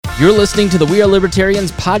You're listening to the We Are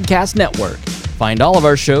Libertarians Podcast Network. Find all of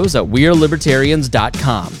our shows at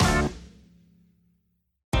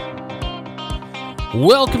wearelibertarians.com.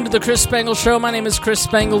 Welcome to the Chris Spangle Show. My name is Chris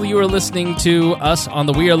Spangle. You are listening to us on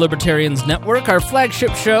the We Are Libertarians Network. Our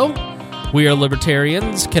flagship show, We Are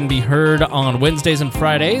Libertarians, can be heard on Wednesdays and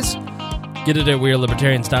Fridays. Get it at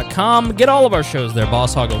wearelibertarians.com. Get all of our shows there.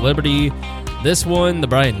 Boss Hog of Liberty, this one, The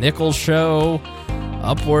Brian Nichols Show,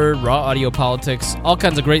 Upward, Raw Audio Politics, all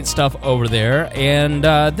kinds of great stuff over there. And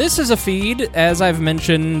this is a feed, as I've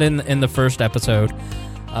mentioned in the first episode,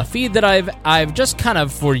 a feed that I've just kind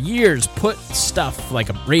of for years put stuff like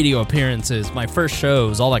radio appearances, my first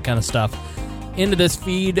shows, all that kind of stuff into this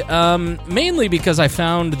feed, mainly because I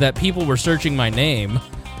found that people were searching my name,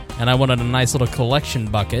 and I wanted a nice little collection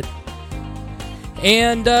bucket.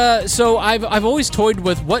 And so I've always toyed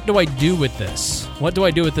with, what do I do with this? What do I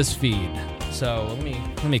do with this feed? So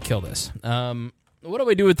let me kill this. What do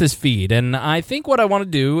I do with this feed? And I think what I want to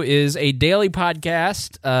do is a daily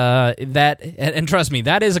podcast and trust me,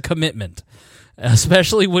 that is a commitment,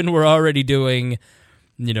 especially when we're already doing,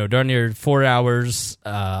 darn near 4 hours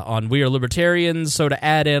on We Are Libertarians. So to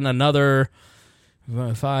add in another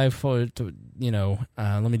 5, let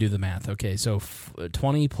me do the math. Okay, so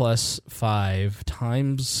 20 plus 5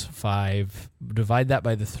 times 5, divide that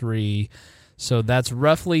by the 3. So that's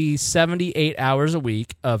roughly 78 hours a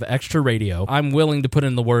week of extra radio. I'm willing to put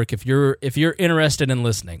in the work if you're interested in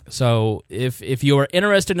listening. So if you are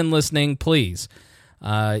interested in listening, please,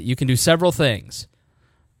 you can do several things.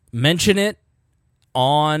 Mention it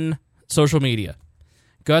on social media.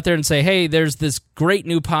 Go out there and say, hey, there's this great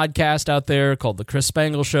new podcast out there called The Chris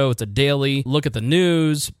Spangle Show. It's a daily. Look at the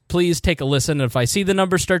news. Please take a listen. If I see the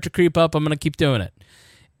numbers start to creep up, I'm going to keep doing it.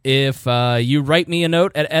 If you write me a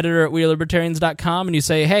note at editor@wearelibertarians.com and you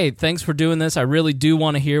say, hey, thanks for doing this. I really do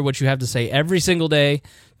want to hear what you have to say every single day,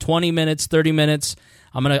 20 minutes, 30 minutes.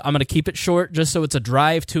 I'm gonna keep it short just so it's a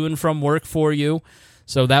drive to and from work for you.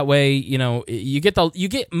 So that way, you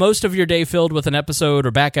get most of your day filled with an episode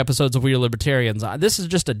or back episodes of We Are Libertarians. This is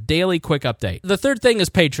just a daily quick update. The third thing is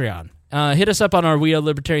Patreon. Hit us up on our We Are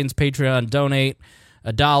Libertarians Patreon. Donate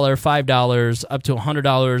 $1, $5, up to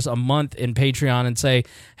 $100 a month in Patreon and say,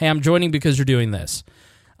 hey, I'm joining because you're doing this.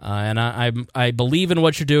 And I believe in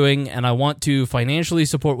what you're doing, and I want to financially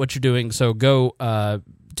support what you're doing, so go to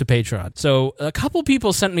Patreon. So a couple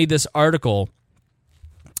people sent me this article,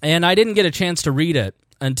 and I didn't get a chance to read it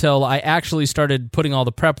until I actually started putting all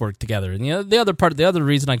the prep work together. And the other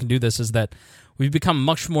reason I can do this is that we've become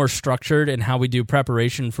much more structured in how we do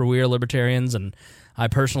preparation for We Are Libertarians, and I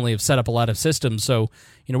personally have set up a lot of systems, so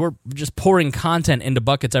we're just pouring content into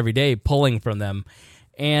buckets every day, pulling from them.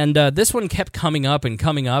 And this one kept coming up and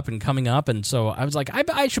coming up and coming up, and so I was like,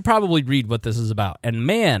 I should probably read what this is about. And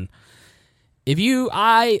man,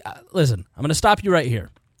 listen, I'm going to stop you right here.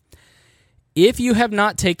 If you have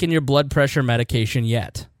not taken your blood pressure medication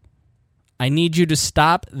yet, I need you to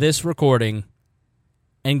stop this recording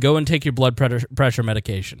and go and take your blood pressure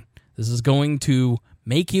medication. This is going to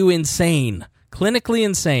make you insane. Clinically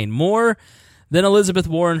insane, more than Elizabeth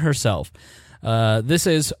Warren herself. This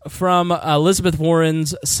is from Elizabeth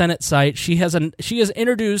Warren's Senate site. She has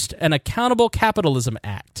introduced an Accountable Capitalism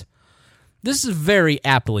Act. This is very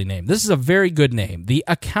aptly named. This is a very good name, the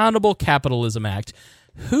Accountable Capitalism Act.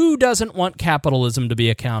 Who doesn't want capitalism to be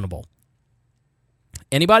accountable?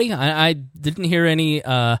 Anybody? I didn't hear any.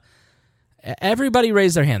 Everybody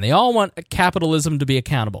raised their hand. They all want capitalism to be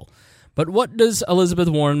accountable. But what does Elizabeth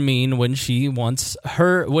Warren mean when she wants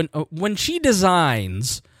when she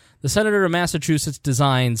designs, the senator of Massachusetts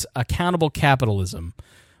designs accountable capitalism?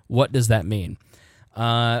 What does that mean?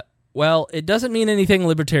 Well, it doesn't mean anything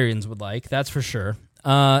libertarians would like, that's for sure.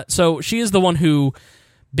 So she is the one who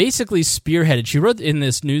basically spearheaded. She wrote in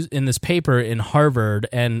this paper in Harvard,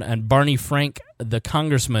 and Barney Frank, the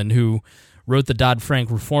congressman who wrote the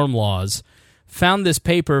Dodd-Frank reform laws, found this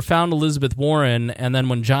paper, found Elizabeth Warren, and then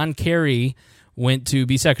when John Kerry went to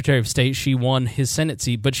be Secretary of State, she won his Senate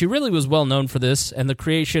seat. But she really was well known for this and the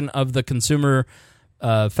creation of the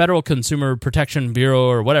Federal Consumer Protection Bureau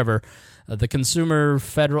or whatever, the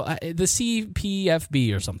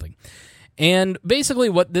CPFB or something. And basically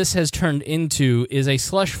what this has turned into is a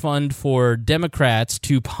slush fund for Democrats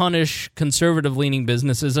to punish conservative-leaning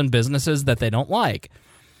businesses and businesses that they don't like.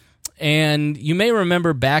 And you may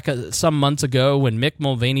remember back some months ago when Mick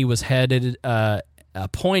Mulvaney was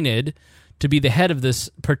appointed to be the head of this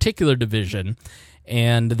particular division,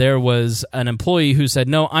 and there was an employee who said,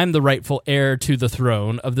 no, I'm the rightful heir to the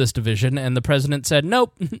throne of this division, and the president said,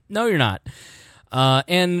 nope, no, you're not.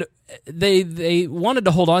 And they wanted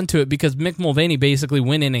to hold on to it because Mick Mulvaney basically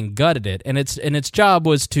went in and gutted it, and its job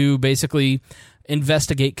was to basically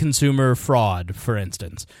investigate consumer fraud, for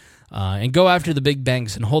instance, and go after the big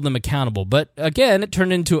banks and hold them accountable. But again, it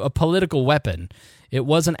turned into a political weapon. It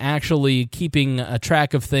wasn't actually keeping a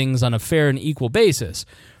track of things on a fair and equal basis.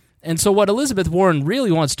 And so what Elizabeth Warren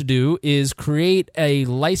really wants to do is create a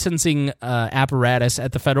licensing apparatus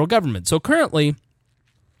at the federal government. So currently,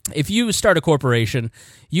 if you start a corporation,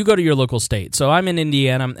 you go to your local state. So I'm in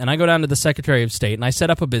Indiana, and I go down to the Secretary of State, and I set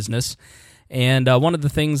up a business. And one of the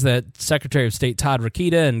things that Secretary of State Todd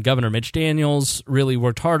Rokita and Governor Mitch Daniels really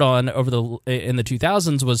worked hard on in the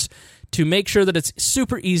 2000s was to make sure that it's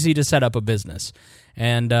super easy to set up a business.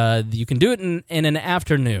 And you can do it in an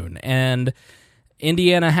afternoon. And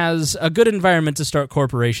Indiana has a good environment to start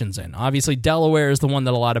corporations in. Obviously, Delaware is the one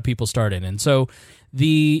that a lot of people start in. And so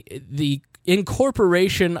the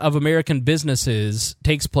incorporation of American businesses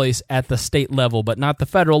takes place at the state level, but not the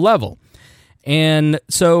federal level. And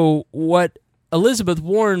so what Elizabeth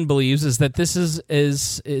Warren believes is that this is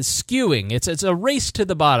skewing. It's a race to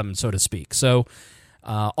the bottom, so to speak. So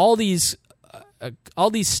all these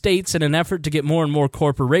states, in an effort to get more and more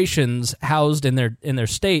corporations housed in their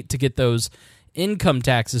state to get those income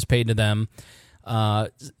taxes paid to them,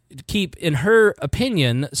 keep, in her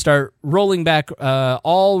opinion, start rolling back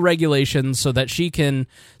all regulations so that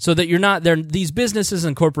you're not there. These businesses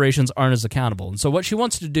and corporations aren't as accountable. And so what she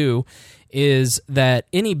wants to do is that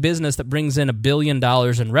any business that brings in $1 billion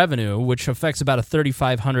in revenue, which affects about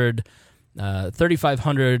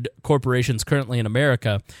 3,500 corporations currently in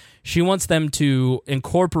America, she wants them to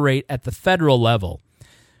incorporate at the federal level,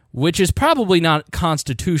 which is probably not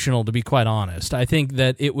constitutional, to be quite honest. I think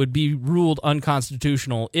that it would be ruled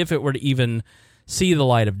unconstitutional if it were to even see the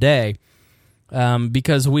light of day,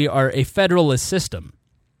 because we are a federalist system,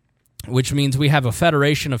 which means we have a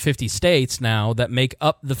federation of 50 states now that make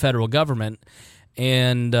up the federal government,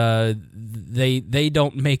 and they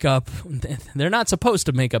don't make up, they're not supposed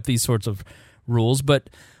to make up these sorts of rules. But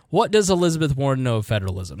what does Elizabeth Warren know of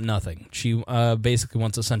federalism? Nothing. She basically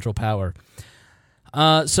wants a central power.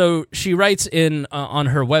 So she writes on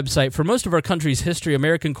her website, for most of our country's history,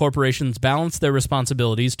 American corporations balanced their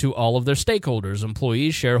responsibilities to all of their stakeholders,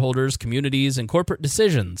 employees, shareholders, communities, and corporate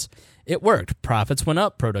decisions. It worked. Profits went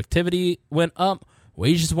up, productivity went up,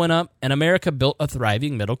 wages went up, and America built a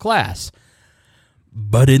thriving middle class.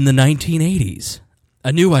 But in the 1980s,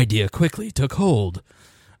 a new idea quickly took hold.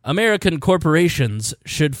 American corporations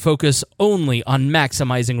should focus only on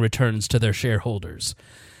maximizing returns to their shareholders.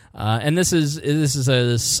 And this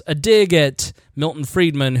is a dig at Milton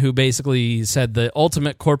Friedman, who basically said the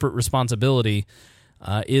ultimate corporate responsibility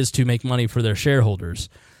is to make money for their shareholders.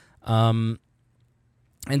 And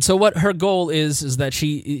so what her goal is that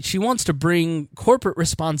she wants to bring corporate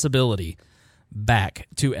responsibility back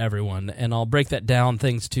to everyone. And I'll break that down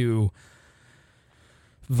thanks to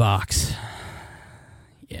Vox.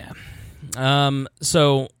 Yeah.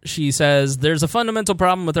 So she says, there's a fundamental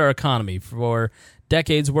problem with our economy. For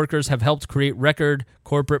decades, workers have helped create record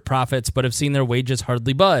corporate profits, but have seen their wages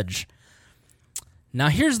hardly budge. Now,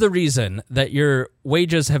 here's the reason that your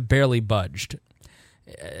wages have barely budged.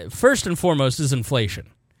 First and foremost is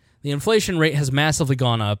inflation. The inflation rate has massively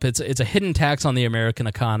gone up. It's a hidden tax on the American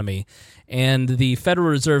economy, and the Federal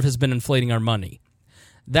Reserve has been inflating our money.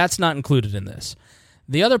 That's not included in this.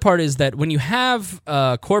 The other part is that when you have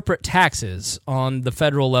corporate taxes on the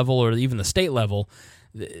federal level or even the state level,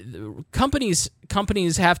 companies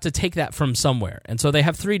have to take that from somewhere. And so they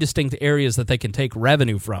have three distinct areas that they can take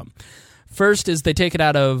revenue from. First is they take it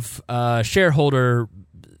out of shareholder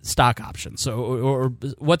stock options, or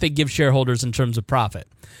what they give shareholders in terms of profit.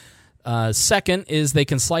 Second is they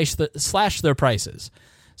can slash their prices.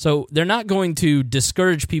 So they're not going to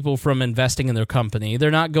discourage people from investing in their company. They're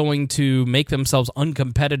not going to make themselves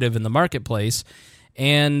uncompetitive in the marketplace.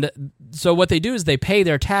 And so what they do is they pay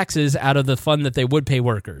their taxes out of the fund that they would pay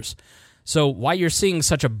workers. So why you're seeing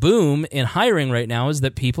such a boom in hiring right now is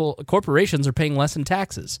that corporations are paying less in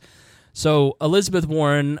taxes. So Elizabeth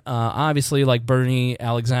Warren, obviously like Bernie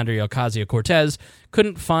Alexandria Ocasio-Cortez,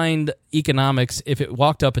 couldn't find economics if it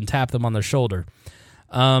walked up and tapped them on their shoulder.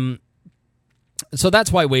 So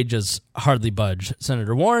that's why wages hardly budge,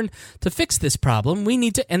 Senator Warren. To fix this problem, we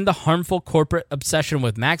need to end the harmful corporate obsession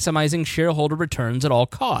with maximizing shareholder returns at all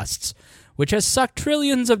costs, which has sucked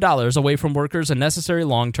trillions of dollars away from workers and necessary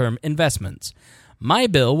long-term investments. My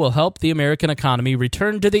bill will help the American economy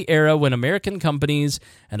return to the era when American companies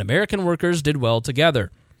and American workers did well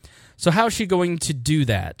together. So how is she going to do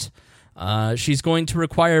that? She's going to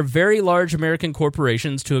require very large American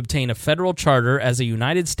corporations to obtain a federal charter as a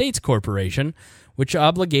United States corporation, which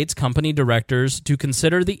obligates company directors to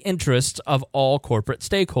consider the interests of all corporate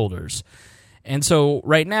stakeholders. And so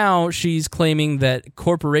right now she's claiming that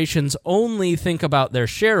corporations only think about their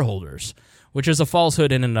shareholders, which is a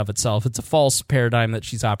falsehood in and of itself. It's a false paradigm that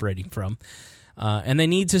she's operating from. And they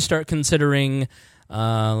need to start considering,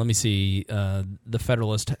 let me see, the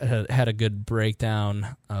Federalist had a good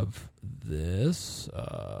breakdown of this.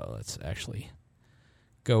 Let's actually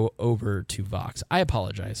go over to Vox. I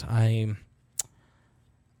apologize. I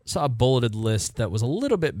saw a bulleted list that was a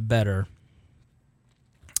little bit better.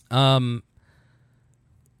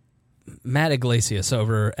 Matt Iglesias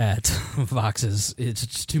over at Vox it's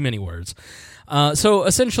just too many words. So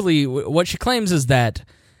essentially what she claims is that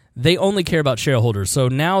they only care about shareholders. So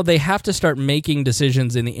now they have to start making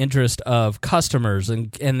decisions in the interest of customers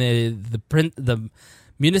and the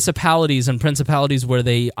municipalities and principalities where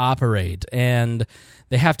they operate. And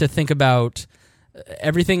they have to think about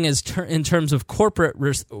everything is in terms of corporate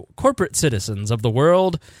citizens of the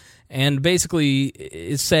world. And basically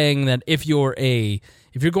is saying that if you're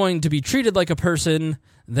going to be treated like a person,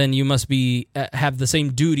 then you must have the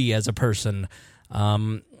same duty as a person.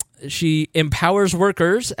 She empowers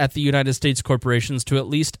workers at the United States corporations to at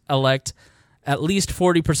least elect at least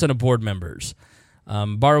 40% of board members,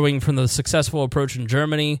 borrowing from the successful approach in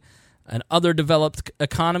Germany and other developed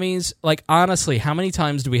economies. Like, honestly, how many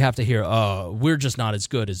times do we have to hear, oh, we're just not as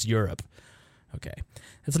good as Europe? Okay.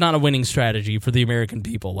 It's not a winning strategy for the American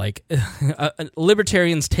people. Like,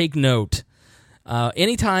 libertarians take note.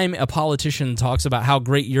 Anytime a politician talks about how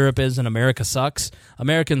great Europe is and America sucks,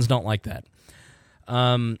 Americans don't like that.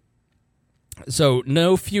 So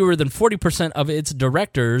no fewer than 40% of its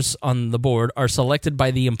directors on the board are selected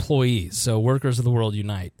by the employees, so workers of the world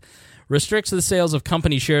unite. Restricts the sales of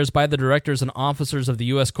company shares by the directors and officers of the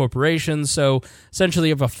U.S. corporations. So essentially,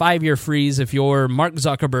 you have a 5-year freeze. If you're Mark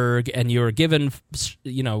Zuckerberg and you're given,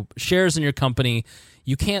 shares in your company,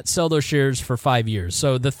 you can't sell those shares for 5 years.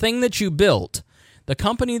 So the thing that you built, the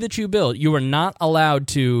company that you built, you are not allowed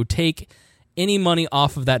to take any money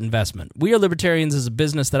off of that investment. We Are Libertarians is a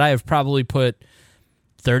business that I have probably put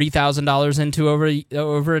 $30,000 into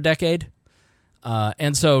over a decade.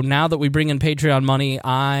 And so now that we bring in Patreon money,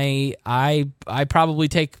 I probably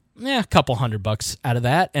take a couple $100 out of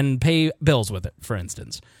that and pay bills with it, for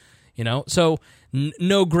instance. So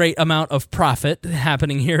no great amount of profit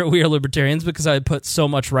happening here at We Are Libertarians because I put so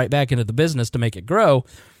much right back into the business to make it grow.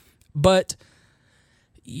 But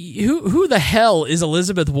who the hell is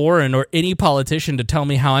Elizabeth Warren or any politician to tell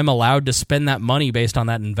me how I'm allowed to spend that money based on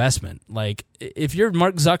that investment? Like, if you're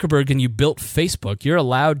Mark Zuckerberg and you built Facebook, you're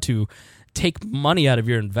allowed to take money out of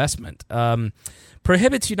your investment.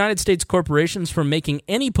 Prohibits United States corporations from making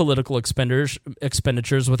any political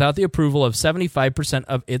expenditures without the approval of 75%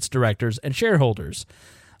 of its directors and shareholders.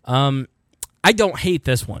 I don't hate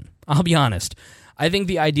this one. I'll be honest. I think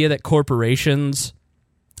the idea that corporations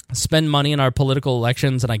spend money in our political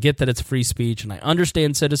elections, and I get that it's free speech, and I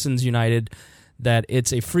understand Citizens United, that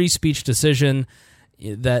it's a free speech decision,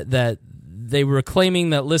 that they were claiming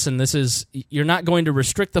that, listen, you're not going to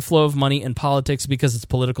restrict the flow of money in politics because it's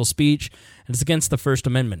political speech, and it's against the First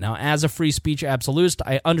Amendment. Now, as a free speech absolutist,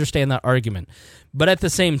 I understand that argument. But at the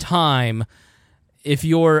same time, if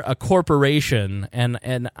you're a corporation,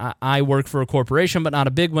 and I work for a corporation, but not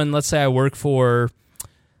a big one, let's say I work for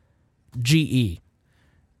GE,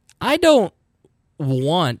 I don't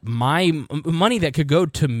want my money that could go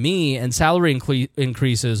to me and salary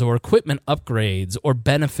increases or equipment upgrades or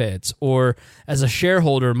benefits or as a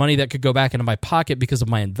shareholder, money that could go back into my pocket because of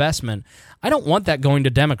my investment. I don't want that going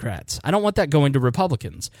to Democrats. I don't want that going to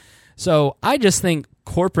Republicans. So I just think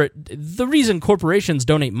the reason corporations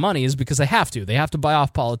donate money is because they have to. They have to buy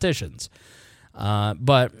off politicians.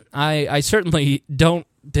 But I certainly don't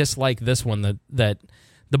dislike this one that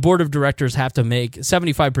the board of directors have to make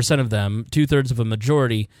 75% of them, 2/3 of a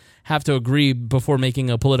majority, have to agree before making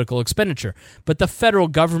a political expenditure. But the federal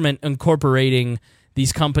government incorporating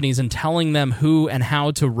these companies and telling them who and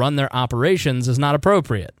how to run their operations is not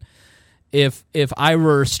appropriate. If I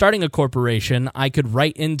were starting a corporation, I could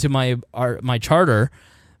write into my charter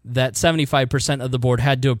that 75% of the board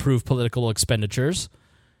had to approve political expenditures,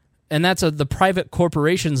 and that's the private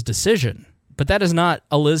corporation's decision. But that is not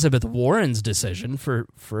Elizabeth Warren's decision, for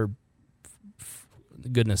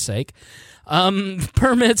goodness sake.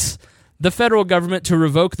 Permits the federal government to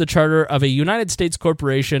revoke the charter of a United States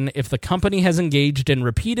corporation if the company has engaged in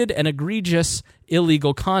repeated and egregious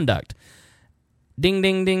illegal conduct. Ding,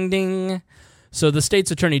 ding, ding, ding. So the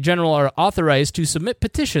state's attorney general are authorized to submit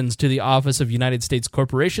petitions to the Office of United States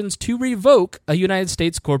Corporations to revoke a United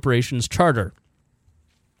States corporation's charter.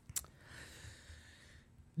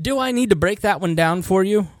 Do I need to break that one down for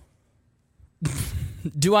you?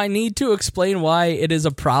 Do I need to explain why it is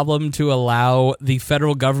a problem to allow the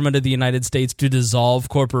federal government of the United States to dissolve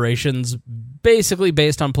corporations basically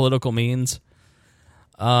based on political means?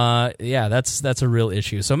 Yeah, that's a real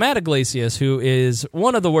issue. So Matt Yglesias, who is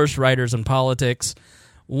one of the worst writers in politics,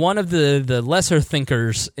 one of the lesser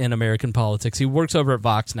thinkers in American politics, he works over at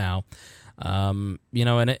Vox now. And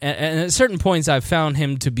at certain points I've found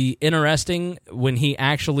him to be interesting when he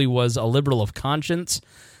actually was a liberal of conscience,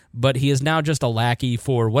 but he is now just a lackey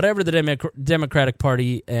for whatever the Democratic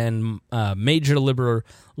Party and major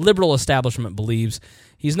liberal establishment believes.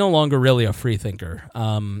 He's no longer really a free thinker.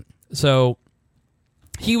 So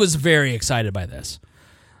he was very excited by this.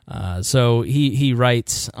 So he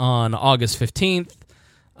writes on August 15th,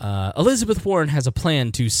 Elizabeth Warren has a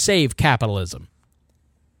plan to save capitalism.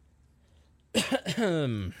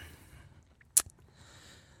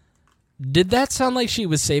 Did that sound like she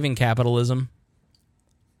was saving capitalism?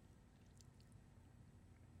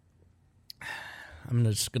 I'm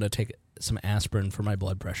just going to take some aspirin for my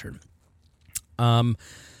blood pressure.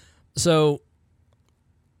 So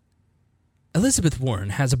Elizabeth Warren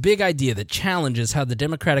has a big idea that challenges how the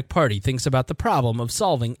Democratic Party thinks about the problem of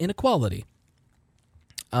solving inequality.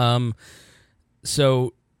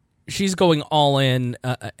 So she's going all in,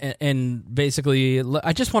 and basically,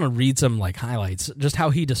 I just want to read some highlights, just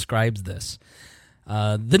how he describes this.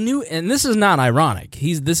 And this is not ironic.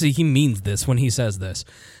 He means this when he says this.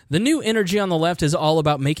 The new energy on the left is all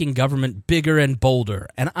about making government bigger and bolder,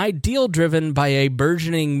 an ideal driven by a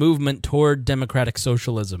burgeoning movement toward democratic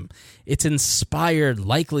socialism. It's inspired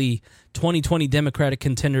likely 2020 Democratic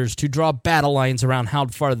contenders to draw battle lines around how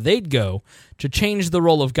far they'd go to change the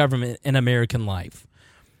role of government in American life.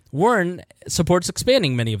 Warren supports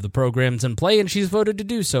expanding many of the programs in play, and she's voted to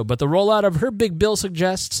do so, but the rollout of her big bill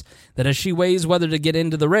suggests that as she weighs whether to get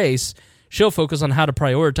into the race, she'll focus on how to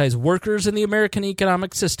prioritize workers in the American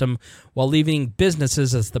economic system while leaving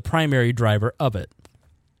businesses as the primary driver of it.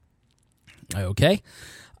 Okay.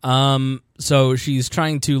 So she's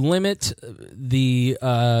trying to limit the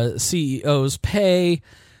CEO's pay.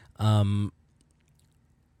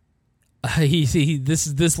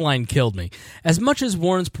 This line killed me. As much as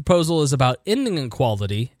Warren's proposal is about ending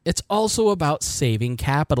inequality, it's also about saving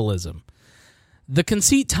capitalism. The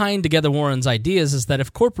conceit tying together Warren's ideas is that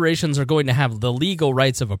if corporations are going to have the legal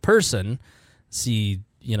rights of a person, the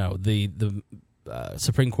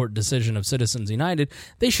Supreme Court decision of Citizens United,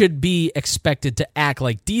 they should be expected to act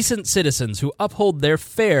like decent citizens who uphold their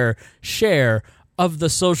fair share of the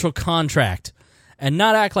social contract, and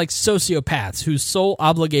not act like sociopaths whose sole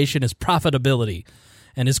obligation is profitability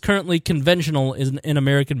and is currently conventional in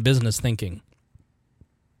American business thinking.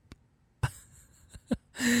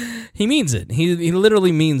 He means it. He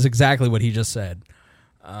literally means exactly what he just said.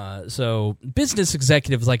 So business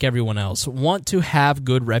executives, like everyone else, want to have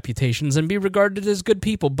good reputations and be regarded as good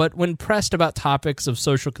people, but when pressed about topics of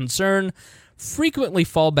social concern, frequently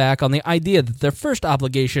fall back on the idea that their first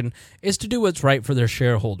obligation is to do what's right for their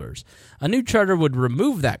shareholders. A new charter would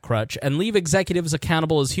remove that crutch and leave executives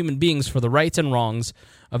accountable as human beings for the rights and wrongs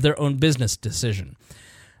of their own business decision.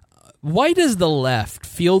 Why does the left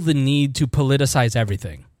feel the need to politicize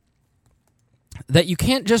everything? That you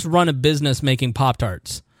can't just run a business making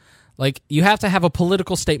Pop-Tarts. You have to have a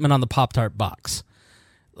political statement on the Pop-Tart box.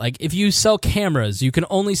 If you sell cameras, you can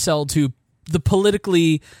only sell to the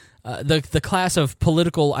politically... the class of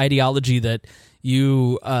political ideology that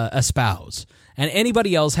you espouse. And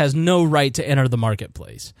anybody else has no right to enter the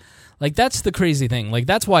marketplace. That's the crazy thing.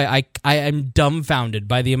 That's why I am dumbfounded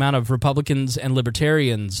by the amount of Republicans and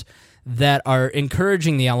libertarians that are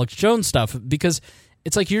encouraging the Alex Jones stuff, because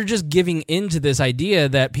it's you're just giving into this idea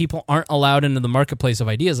that people aren't allowed into the marketplace of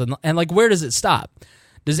ideas. And where does it stop?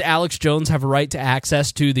 Does Alex Jones have a right to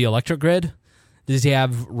access to the electric grid? Does he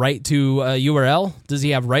have right to a URL? Does he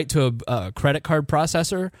have right to a credit card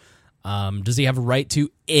processor? Does he have a right to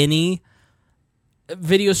any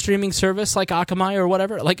video streaming service like Akamai or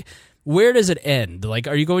whatever? Where does it end?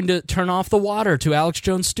 Are you going to turn off the water to Alex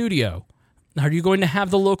Jones' studio? Are you going to have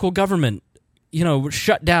the local government,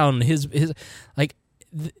 shut down his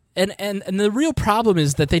and the real problem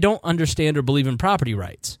is that they don't understand or believe in property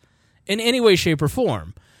rights in any way, shape, or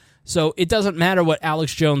form. So it doesn't matter what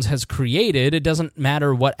Alex Jones has created. It doesn't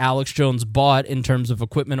matter what Alex Jones bought in terms of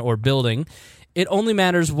equipment or building. It only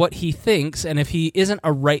matters what he thinks, and if he isn't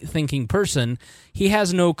a right-thinking person, he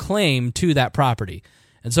has no claim to that property.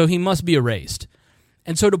 And so he must be erased.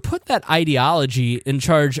 And so to put that ideology in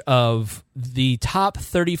charge of the top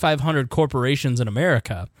 3,500 corporations in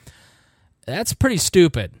America, that's pretty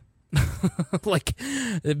stupid. like,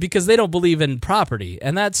 because they don't believe in property.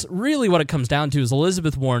 And that's really what it comes down to, is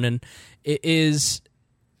Elizabeth Warren is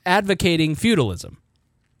advocating feudalism.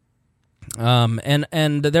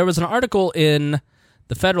 And there was an article in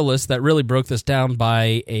The Federalist that really broke this down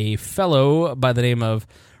by a fellow by the name of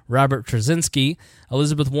Robert Trzynski.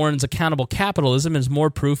 Elizabeth Warren's accountable capitalism is more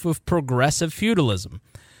proof of progressive feudalism.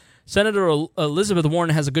 Senator Elizabeth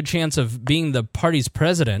Warren has a good chance of being the party's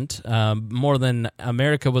president, more than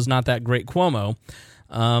America was not that great Cuomo,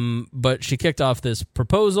 but she kicked off this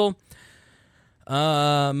proposal.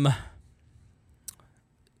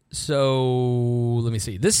 So let me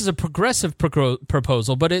see. This is a progressive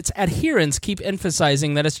proposal, but its adherents keep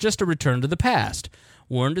emphasizing that it's just a return to the past.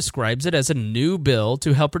 Warren describes it as a new bill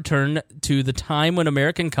to help return to the time when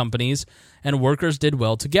American companies and workers did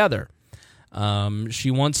well together.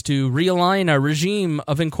 She wants to realign our regime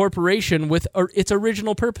of incorporation with its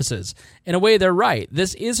original purposes. In a way, they're right.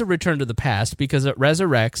 This is a return to the past because it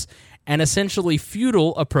resurrects an essentially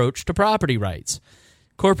feudal approach to property rights.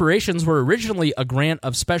 Corporations were originally a grant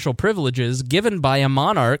of special privileges given by a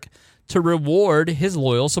monarch to reward his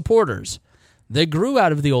loyal supporters. They grew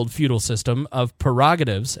out of the old feudal system of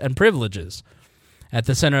prerogatives and privileges. At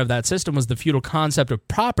the center of that system was the feudal concept of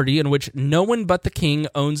property, in which no one but the king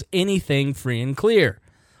owns anything free and clear.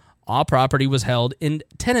 All property was held in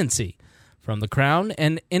tenancy from the crown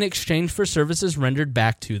and in exchange for services rendered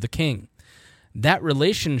back to the king. That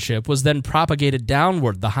relationship was then propagated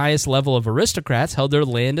downward. The highest level of aristocrats held their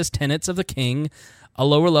land as tenants of the king, a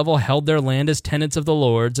lower level held their land as tenants of the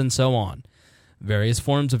lords, and so on. Various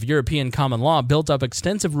forms of European common law built up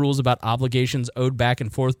extensive rules about obligations owed back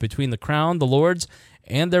and forth between the crown, the lords,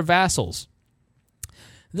 and their vassals.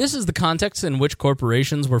 This is the context in which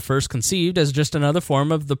corporations were first conceived as just another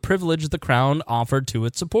form of the privilege the crown offered to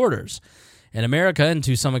its supporters. In America, and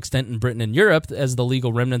to some extent in Britain and Europe, as the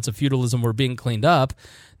legal remnants of feudalism were being cleaned up,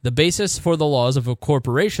 the basis for the laws of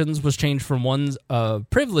corporations was changed from one of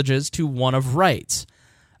privileges to one of rights.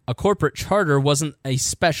 A corporate charter wasn't a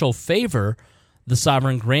special favor the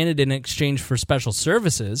sovereign granted in exchange for special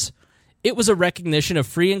services. It was a recognition of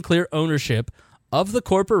free and clear ownership of the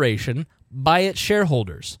corporation by its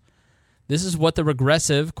shareholders. This is what the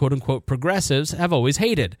regressive, quote-unquote, progressives have always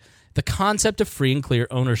hated, the concept of free and clear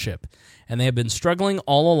ownership. And they have been struggling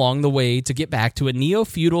all along the way to get back to a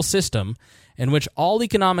neo-feudal system in which all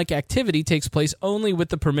economic activity takes place only with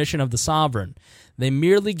the permission of the sovereign. They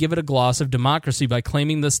merely give it a gloss of democracy by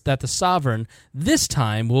claiming that the sovereign, this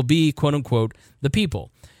time, will be, quote-unquote, the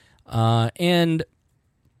people. And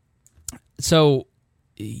so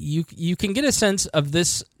you can get a sense of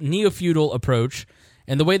this neo-feudal approach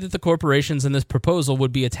and the way that the corporations in this proposal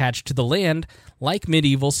would be attached to the land like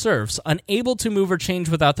medieval serfs, unable to move or change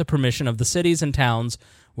without the permission of the cities and towns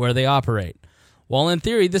where they operate. While in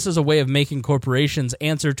theory this is a way of making corporations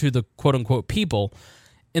answer to the quote-unquote people,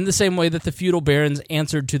 in the same way that the feudal barons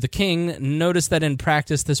answered to the king, notice that in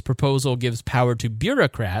practice this proposal gives power to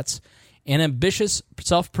bureaucrats and ambitious,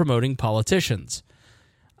 self-promoting politicians.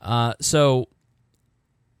 So,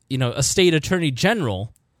 a state attorney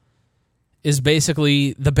general is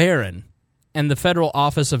basically the baron, and the federal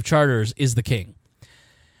office of charters is the king.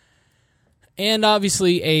 And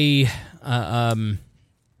obviously a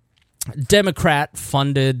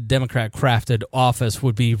Democrat-funded, Democrat-crafted office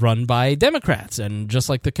would be run by Democrats, and just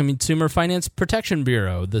like the Consumer Finance Protection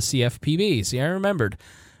Bureau, the CFPB, see, I remembered,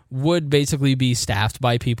 would basically be staffed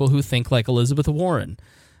by people who think like Elizabeth Warren.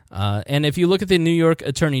 And if you look at the New York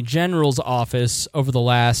Attorney General's office over the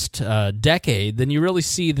last decade, then you really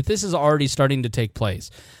see that this is already starting to take place.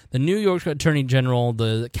 The New York Attorney General,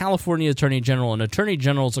 the California Attorney General, and attorney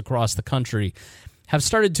generals across the country have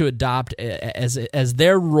started to adopt as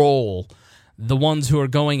their role the ones who are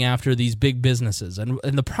going after these big businesses. And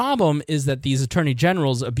the problem is that these attorney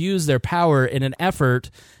generals abuse their power in an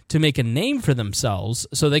effort to make a name for themselves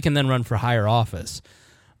so they can then run for higher office.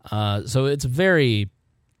 So it's very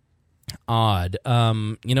odd.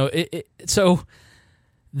 So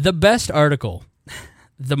the best article,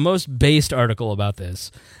 the most based article about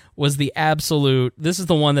this was the absolute, this is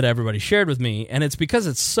the one that everybody shared with me, and it's because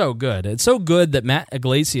it's so good. It's so good that Matt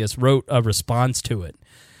Iglesias wrote a response to it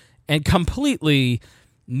and completely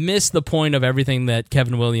missed the point of everything that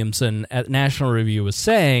Kevin Williamson at National Review was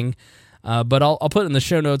saying. But I'll put in the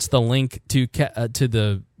show notes the link to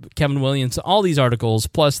the Kevin Williamson, all these articles,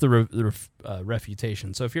 plus the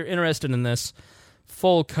refutation. So if you're interested in this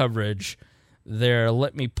full coverage there,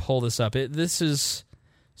 let me pull this up. This is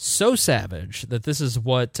so savage that this is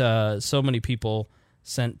what so many people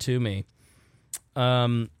sent to me.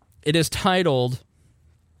 It is titled,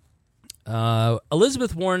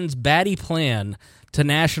 Elizabeth Warren's batty plan to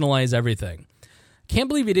nationalize everything. Can't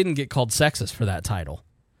believe he didn't get called sexist for that title.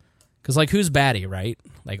 Because, like, who's batty, right?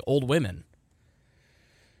 Like, old women.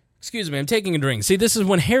 Excuse me, I'm taking a drink. See, this is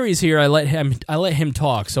when Harry's here, I let him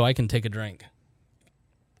talk so I can take a drink.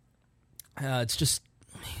 It's just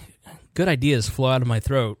good ideas flow out of my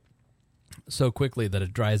throat so quickly that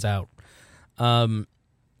it dries out. So,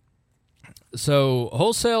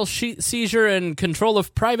 wholesale seizure and control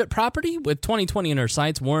of private property? With 2020 in her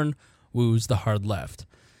sights, Warren woos the hard left.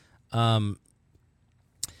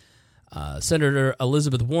 Senator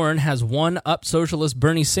Elizabeth Warren has one-up socialist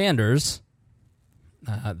Bernie Sanders.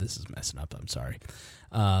 This is messing up, I'm sorry.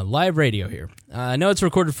 Live radio here. I know it's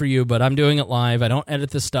recorded for you, but I'm doing it live. I don't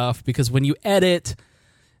edit this stuff because when you edit,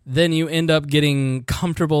 then you end up getting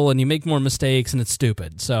comfortable and you make more mistakes and it's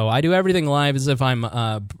stupid. So I do everything live as if I'm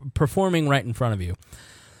performing right in front of you.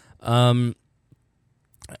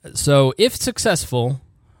 So if successful,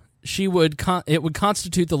 it would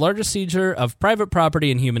constitute the largest seizure of private property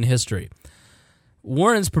in human history.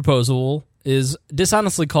 Warren's proposal is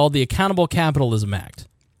dishonestly called the Accountable Capitalism Act.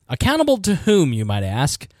 Accountable to whom, you might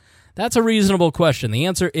ask? That's a reasonable question. The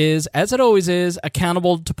answer is, as it always is,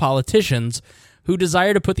 accountable to politicians who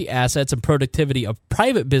desire to put the assets and productivity of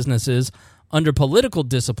private businesses under political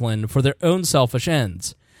discipline for their own selfish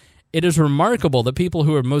ends. It is remarkable that people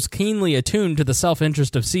who are most keenly attuned to the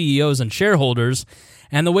self-interest of CEOs and shareholders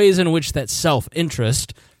and the ways in which that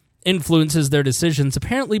self-interest influences their decisions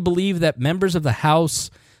apparently believe that members of the House,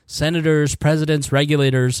 senators, presidents,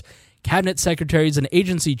 regulators, cabinet secretaries, and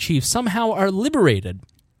agency chiefs somehow are liberated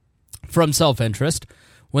from self-interest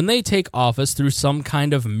when they take office through some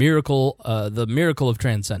kind of miracle, the miracle of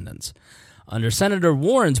transcendence. Under Senator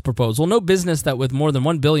Warren's proposal, no business that with more than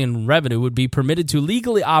 $1 billion in revenue would be permitted to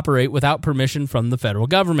legally operate without permission from the federal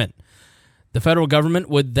government. The federal government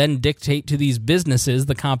would then dictate to these businesses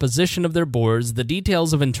the composition of their boards, the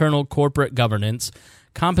details of internal corporate governance,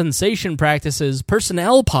 compensation practices,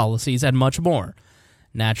 personnel policies, and much more.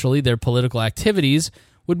 Naturally, their political activities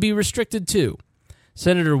would be restricted too.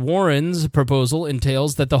 Senator Warren's proposal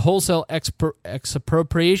entails that the wholesale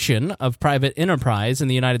expropriation of private enterprise in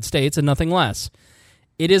the United States and nothing less.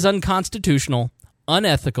 It is unconstitutional,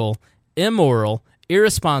 unethical, immoral,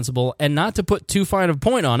 irresponsible, and not to put too fine a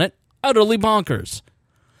point on it, utterly bonkers.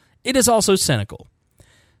 It is also cynical.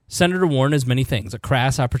 Senator Warren is many things: a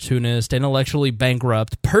crass opportunist, intellectually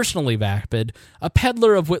bankrupt, personally vapid, a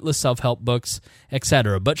peddler of witless self-help books,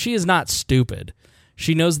 etc. But she is not stupid.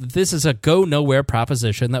 She knows that this is a go-nowhere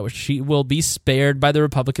proposition, that she will be spared by the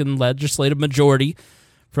Republican legislative majority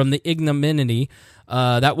from the ignominy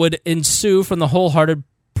that would ensue from the wholehearted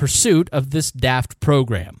pursuit of this daft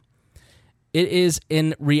program. It is,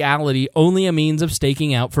 in reality, only a means of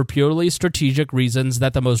staking out for purely strategic reasons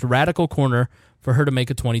that the most radical corner for her to make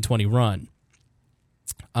a 2020 run.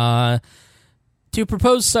 To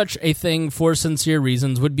propose such a thing for sincere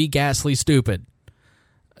reasons would be ghastly stupid.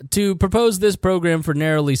 To propose this program for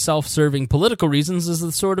narrowly self-serving political reasons is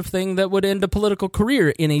the sort of thing that would end a political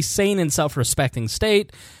career in a sane and self-respecting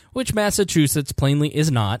state, which Massachusetts plainly is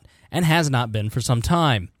not and has not been for some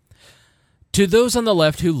time. To those on the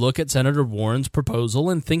left who look at Senator Warren's proposal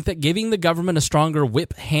and think that giving the government a stronger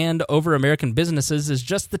whip hand over American businesses is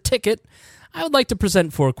just the ticket, I would like to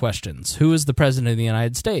present 4 questions. Who is the President of the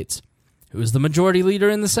United States? Who is the Majority Leader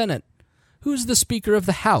in the Senate? Who is the Speaker of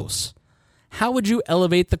the House? How would you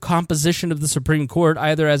elevate the composition of the Supreme Court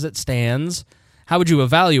either as it stands? How would you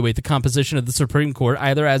evaluate the composition of the Supreme Court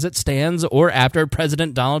either as it stands or after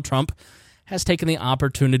President Donald Trump has taken the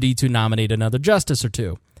opportunity to nominate another justice or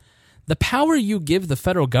two? The power you give the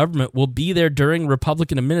federal government will be there during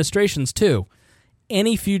Republican administrations too.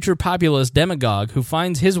 Any future populist demagogue who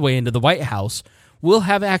finds his way into the White House will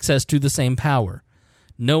have access to the same power.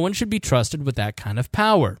 No one should be trusted with that kind of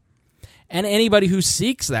power. And anybody who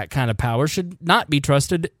seeks that kind of power should not be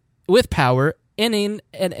trusted with power in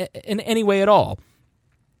any way at all.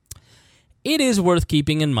 It is worth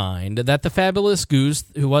keeping in mind that the fabulous goose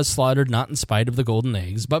who was slaughtered not in spite of the golden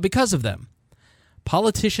eggs, but because of them.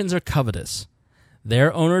 Politicians are covetous.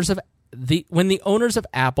 When the owners of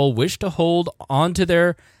Apple wish to hold on to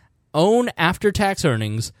their own after-tax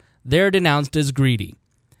earnings, they're denounced as greedy.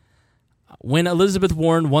 When Elizabeth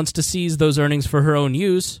Warren wants to seize those earnings for her own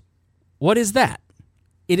use, what is that?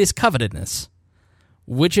 It is covetousness,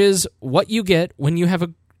 which is what you get when you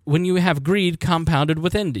have greed compounded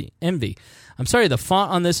with envy. I'm sorry, the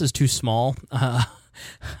font on this is too small.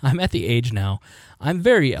 I'm at the age now. I'm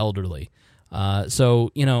very elderly.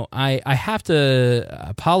 So, I have to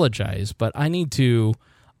apologize, but I need to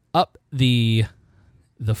up the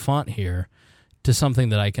font here to something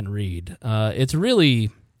that I can read. It's really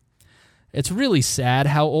sad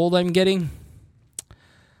how old I'm getting.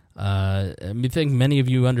 I think many of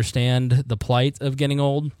you understand the plight of getting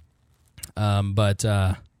old, but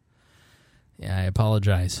I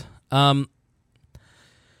apologize. Let's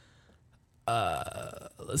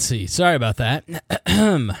see. Sorry about that.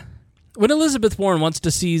 When Elizabeth Warren wants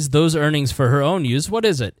to seize those earnings for her own use, what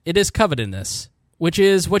is it? It is covetousness, which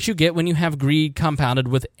is what you get when you have greed compounded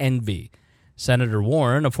with envy. Senator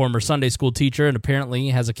Warren, a former Sunday school teacher and apparently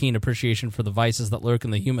has a keen appreciation for the vices that lurk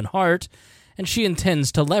in the human heart, and she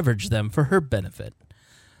intends to leverage them for her benefit.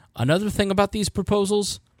 Another thing about these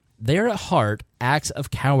proposals, they are at heart acts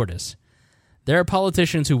of cowardice. There are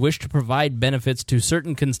politicians who wish to provide benefits to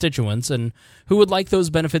certain constituents and who would like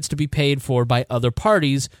those benefits to be paid for by other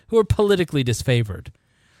parties who are politically disfavored.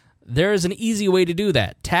 There is an easy way to do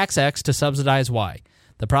that. Tax X to subsidize Y.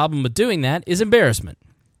 The problem with doing that is embarrassment.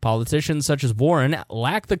 Politicians such as Warren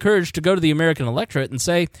lack the courage to go to the American electorate and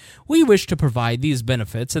say, we wish to provide these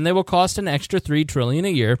benefits and they will cost an extra $3 trillion a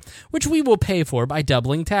year, which we will pay for by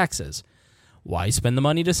doubling taxes. Why spend the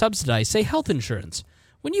money to subsidize, say, health insurance,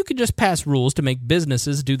 when you could just pass rules to make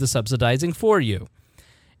businesses do the subsidizing for you?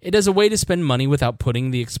 It is a way to spend money without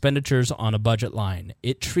putting the expenditures on a budget line.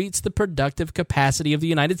 It treats the productive capacity of the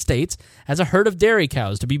United States as a herd of dairy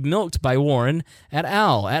cows to be milked by Warren et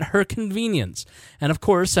al. At her convenience. And of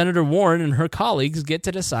course, Senator Warren and her colleagues get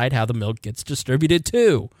to decide how the milk gets distributed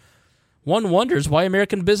too. One wonders why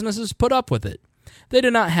American businesses put up with it. They do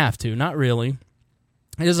not have to, not really.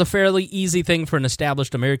 It is a fairly easy thing for an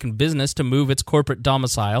established American business to move its corporate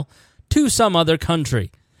domicile to some other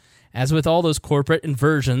country. As with all those corporate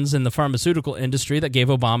inversions in the pharmaceutical industry that gave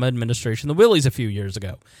Obama administration the willies a few years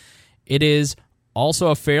ago. It is also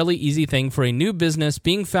a fairly easy thing for a new business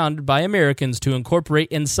being founded by Americans to incorporate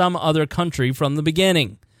in some other country from the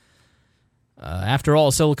beginning. After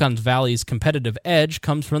all, Silicon Valley's competitive edge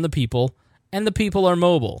comes from the people, and the people are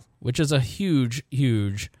mobile, which is a huge,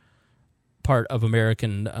 huge part of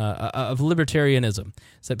American, of libertarianism,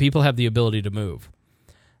 is that people have the ability to move.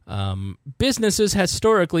 Businesses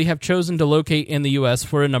historically have chosen to locate in the U.S.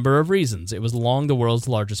 for a number of reasons. It was long the world's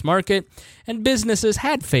largest market, and businesses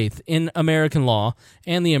had faith in American law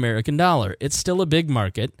and the American dollar. It's still a big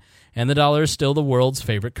market, and the dollar is still the world's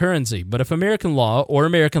favorite currency. But if American law or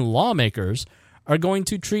American lawmakers are going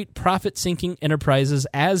to treat profit-sinking enterprises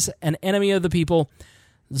as an enemy of the people,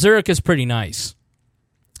 Zurich is pretty nice.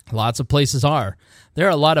 Lots of places are. There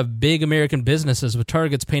are a lot of big American businesses with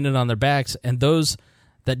targets painted on their backs, and those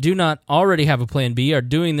that do not already have a plan B are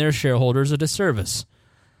doing their shareholders a disservice.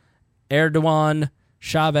 Erdogan,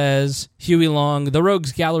 Chavez, Huey Long, the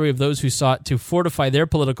rogues gallery of those who sought to fortify their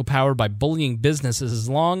political power by bullying businesses is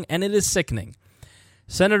long, and it is sickening.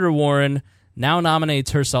 Senator Warren now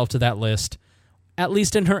nominates herself to that list, at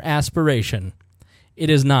least in her aspiration.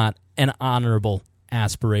 It is not an honorable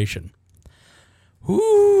aspiration.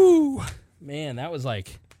 Whoo! Man, that was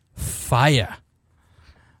like fire.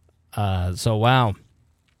 So, wow.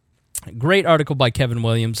 Great article by Kevin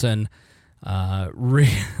Williamson. Damn,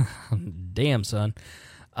 son.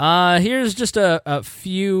 Here's just a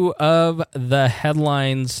few of the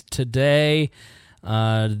headlines today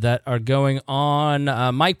that are going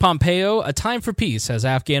on. Mike Pompeo, a time for peace as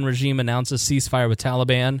Afghan regime announces ceasefire with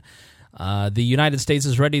Taliban. The United States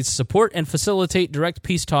is ready to support and facilitate direct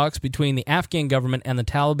peace talks between the Afghan government and the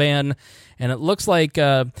Taliban, and it looks like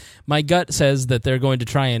my gut says that they're going to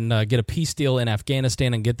try and get a peace deal in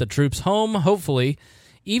Afghanistan and get the troops home, hopefully,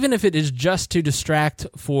 even if it is just to distract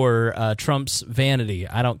for Trump's vanity.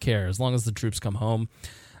 I don't care, as long as the troops come home.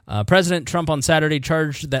 President Trump on Saturday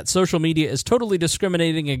charged that social media is totally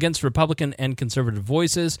discriminating against Republican and conservative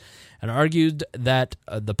voices and argued that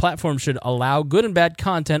the platform should allow good and bad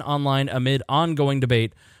content online amid ongoing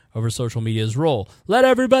debate over social media's role. Let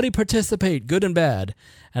everybody participate, good and bad,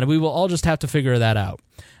 and we will all just have to figure that out.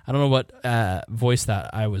 I don't know what voice that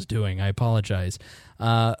I was doing. I apologize.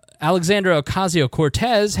 Alexandra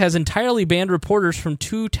Ocasio-Cortez has entirely banned reporters from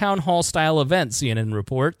 2 town hall-style events, CNN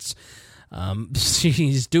reports.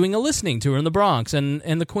 She's doing a listening tour in the Bronx and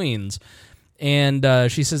the Queens.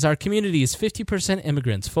 And she says, our community is 50%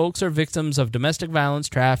 immigrants. Folks are victims of domestic violence,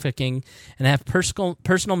 trafficking, and have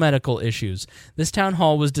personal medical issues. This town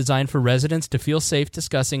hall was designed for residents to feel safe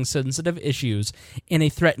discussing sensitive issues in a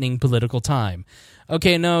threatening political time.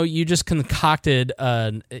 Okay, no, you just concocted...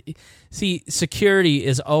 See, security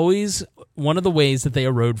is always one of the ways that they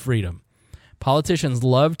erode freedom. Politicians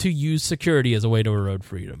love to use security as a way to erode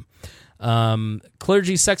freedom.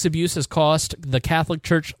 Clergy sex abuse has cost the Catholic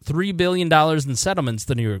Church $3 billion in settlements,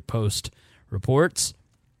 the New York Post reports.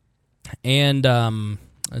 And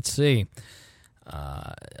let's see.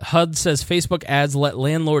 HUD says Facebook ads let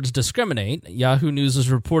landlords discriminate. Yahoo News is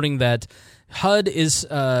reporting that HUD is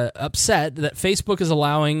upset that Facebook is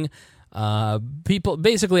allowing people.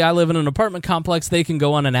 Basically, I live in an apartment complex. They can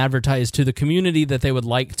go on and advertise to the community that they would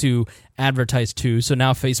like to advertise to. So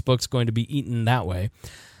now Facebook's going to be eaten that way.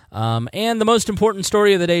 And the most important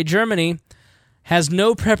story of the day, Germany has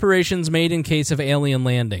no preparations made in case of alien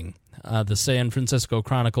landing. The San Francisco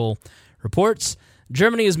Chronicle reports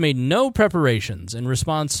Germany has made no preparations in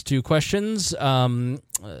response to questions.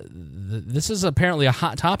 This is apparently a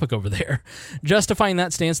hot topic over there. Justifying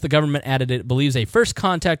that stance, the government added it believes a first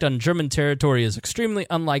contact on German territory is extremely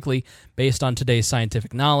unlikely based on today's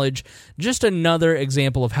scientific knowledge. Just another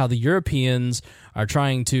example of how the Europeans are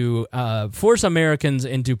trying to force Americans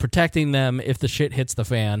into protecting them if the shit hits the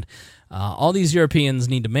fan. All these Europeans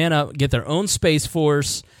need to man up, get their own space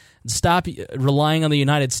force, stop relying on the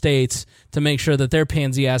United States to make sure that their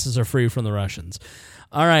pansy asses are free from the Russians.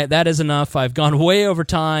 All right, that is enough. I've gone way over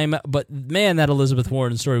time, but man, that Elizabeth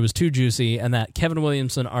Warren story was too juicy, and that Kevin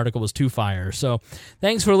Williamson article was too fire. So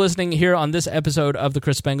thanks for listening here on this episode of The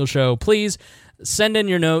Chris Spangle Show. Please send in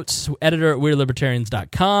your notes,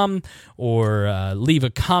 editor@weirdlibertarians.com, or leave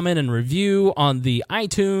a comment and review on the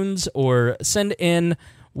iTunes, or send in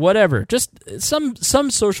whatever, just some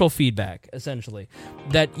social feedback, essentially,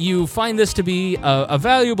 that you find this to be a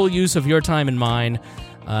valuable use of your time and mine,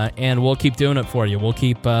 and we'll keep doing it for you. We'll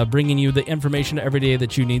keep bringing you the information every day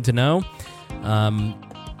that you need to know.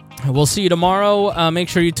 We'll see you tomorrow. Make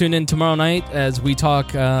sure you tune in tomorrow night as we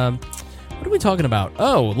talk. What are we talking about?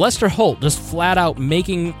 Oh, Lester Holt just flat out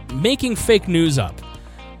making fake news up.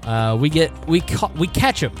 We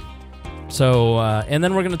catch him. So, and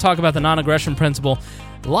then we're going to talk about the non-aggression principle.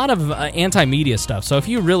 A lot of anti-media stuff. So if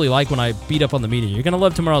you really like when I beat up on the media, you're going to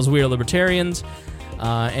love tomorrow's We Are Libertarians.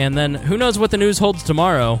 And then who knows what the news holds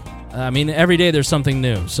tomorrow. I mean, every day there's something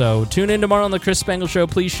new. So tune in tomorrow on The Chris Spangle Show.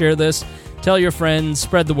 Please share this. Tell your friends.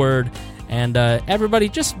 Spread the word. And everybody,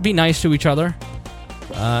 just be nice to each other.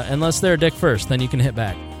 Unless they're a dick first, then you can hit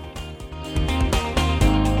back.